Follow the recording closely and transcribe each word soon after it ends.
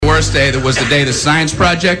first day that was the day the science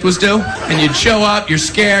project was due. And you'd show up, you're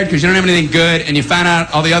scared because you don't have anything good, and you found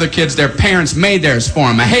out all the other kids, their parents made theirs for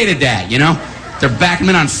them. I hated that, you know? They're backing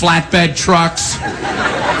them in on flatbed trucks.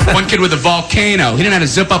 One kid with a volcano. He didn't have to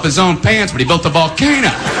zip up his own pants, but he built a volcano.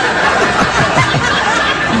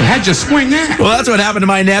 How'd you swing that? Well, that's what happened to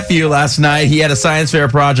my nephew last night. He had a science fair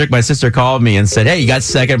project. My sister called me and said, hey, you got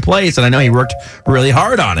second place. And I know he worked really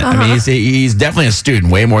hard on it. I mean, he's definitely a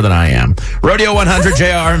student, way more than I am. Rodeo 100,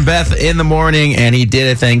 JR and Beth in the morning. And he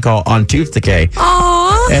did a thing called On Tooth Decay.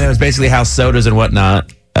 Aww. And it was basically how sodas and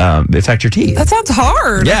whatnot affect your teeth. That sounds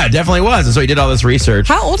hard. Yeah, it definitely was. And so he did all this research.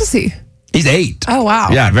 How old is he? He's 8. Oh, wow.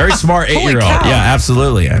 Yeah, very smart 8-year-old. Yeah,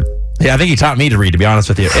 absolutely. Yeah, I think he taught me to read, to be honest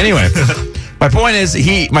with you. Anyway, my point is,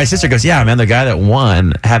 my sister goes, yeah, man, the guy that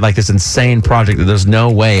won had like this insane project that there's no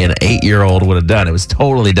way an 8-year-old would have done. It was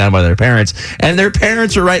totally done by their parents. And their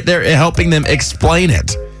parents are right there helping them explain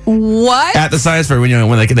it. What? At the science fair,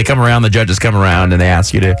 when they come around, the judges come around and they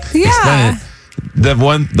ask you to explain it.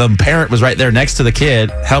 The parent was right there next to the kid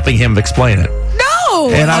helping him explain it. No.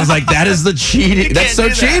 And I was like, that is the cheating. That's so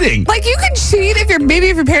cheating. Like, you can cheat if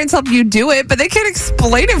your parents help you do it, but they can't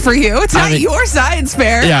explain it for you. It's not your science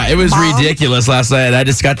fair. Yeah, it was ridiculous last night. I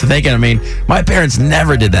just got to thinking, I mean, my parents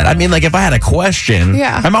never did that. I mean, like, if I had a question,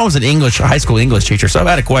 my mom was an high school English teacher, so if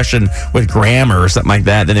I had a question with grammar or something like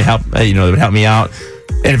that, then it would help me out.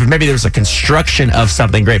 And if maybe there was a construction of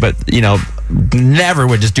something great, but, never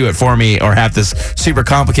would just do it for me or have this super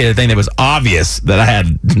complicated thing that was obvious that I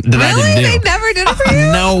didn't do. They never did it for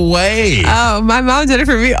you? No way. Oh, my mom did it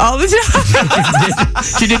for me all the time.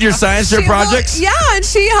 She did your science fair projects? Yeah, and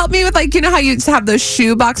she helped me with, like, you know how you have those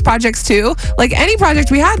shoebox projects too? Like, any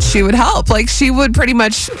project we had, she would help. Like, she would pretty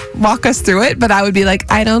much walk us through it, but I would be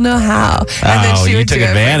like, I don't know how. And then she would took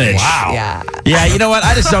advantage. Wow. Yeah. Yeah, you know what?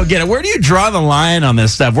 I just don't get it. Where do you draw the line on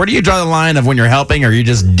this stuff? Where do you draw the line of when you're helping or are you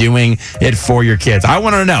just doing it for your kids? I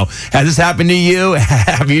want to know. Has this happened to you?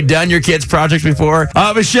 Have you done your kids' projects before?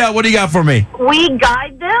 Michelle, what do you got for me? We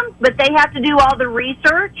guide them, but they have to do all the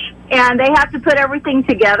research and they have to put everything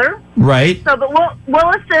together. Right. So, but we'll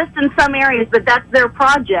assist in some areas, but that's their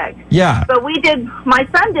project. Yeah. But my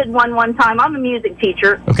son did one time. I'm a music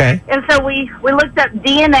teacher. Okay. And so we looked up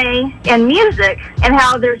DNA and music and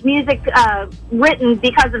how there's music written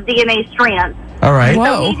because of DNA strands. All right.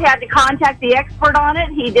 So he had to contact the expert on it.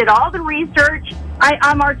 He did all the research.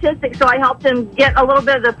 I'm artistic, so I helped him get a little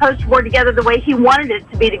bit of the poster board together the way he wanted it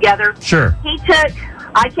to be together. Sure. He took,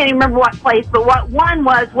 I can't even remember what place, but what one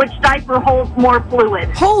was, which diaper holds more fluid.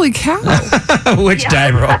 Holy cow. Which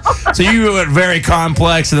diaper? So you went very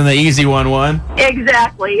complex and then the easy one won?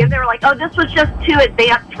 Exactly. And they were like, oh, this was just too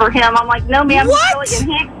advanced for him. I'm like, no, ma'am. What? And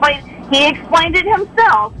he explained it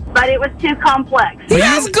himself, but it was too complex. He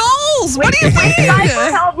has goals. What do you mean? The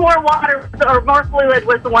diaper held more water or more fluid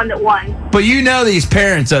was the one that won. But you know these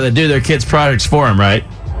parents that do their kids' projects for them, right?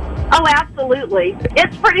 Oh, absolutely.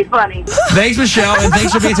 It's pretty funny. Thanks, Michelle, and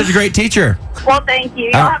thanks for being such a great teacher. Well, thank you.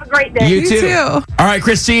 Y'all have a great day. You too. All right,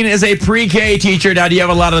 Christine is a pre-K teacher. Now, do you have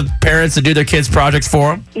a lot of parents that do their kids' projects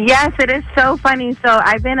for them? Yes, it is so funny. So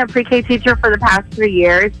I've been a pre-K teacher for the past 3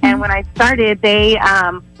 years, and when I started, they,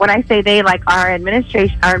 when I say they, like our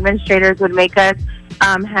administrators would make us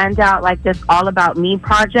hand out like this all about me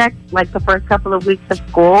project, like the first couple of weeks of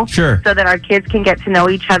school. Sure. So that our kids can get to know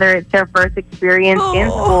each other. It's their first experience in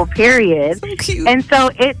school, period. So cute. And so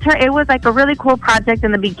it was like a really cool project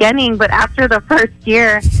in the beginning, but after the first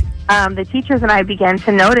year, the teachers and I began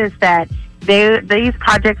to notice that these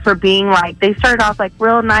projects were being like, they started off like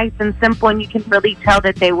real nice and simple, and you can really tell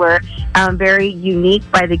that they were very unique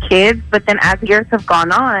by the kids. But then as years have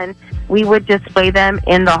gone on, we would display them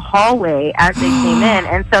in the hallway as they came in.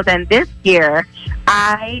 And so then this year,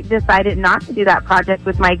 I decided not to do that project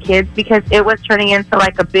with my kids because it was turning into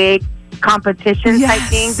like a big competition type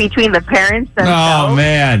thing between the parents themselves. Oh,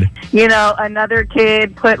 man. You know, another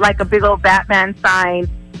kid put like a big old Batman sign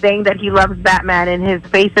saying that he loves Batman and his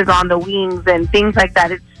face is on the wings and things like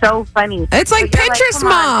that. It's so funny. It's like Pinterest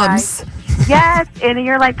moms. Yes, and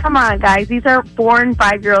you're like, come on, guys. These are 4- and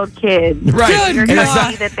 5-year-old kids. Right. You're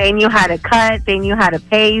telling me that they knew how to cut, they knew how to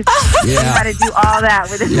paste, they knew how to do all that.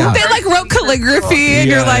 With They like wrote calligraphy, and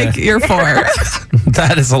you're like, you're 4.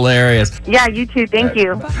 That is hilarious. Yeah, you too. Thank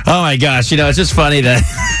you. Oh, my gosh. You know, it's just funny that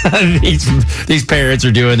these parents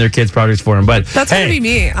are doing their kids' projects for them. But that's going to be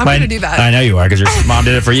me. I'm going to do that. I know you are because your mom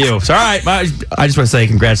did it for you. So, all right. I just want to say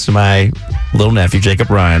congrats to my little nephew, Jacob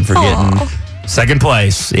Ryan, for getting second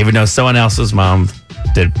place, even though someone else's mom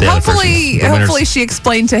Hopefully she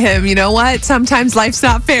explained to him, you know what? Sometimes life's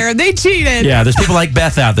not fair and they cheated. Yeah, there's people like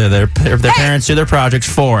Beth out there. Their parents do their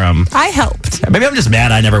projects for them. I helped. Maybe I'm just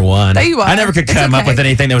mad I never won. There you are. I never could come up with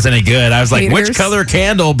anything that was any good. I was like, Haters. which color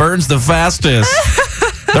candle burns the fastest?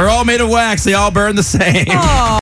 They're all made of wax. They all burn the same. Aww.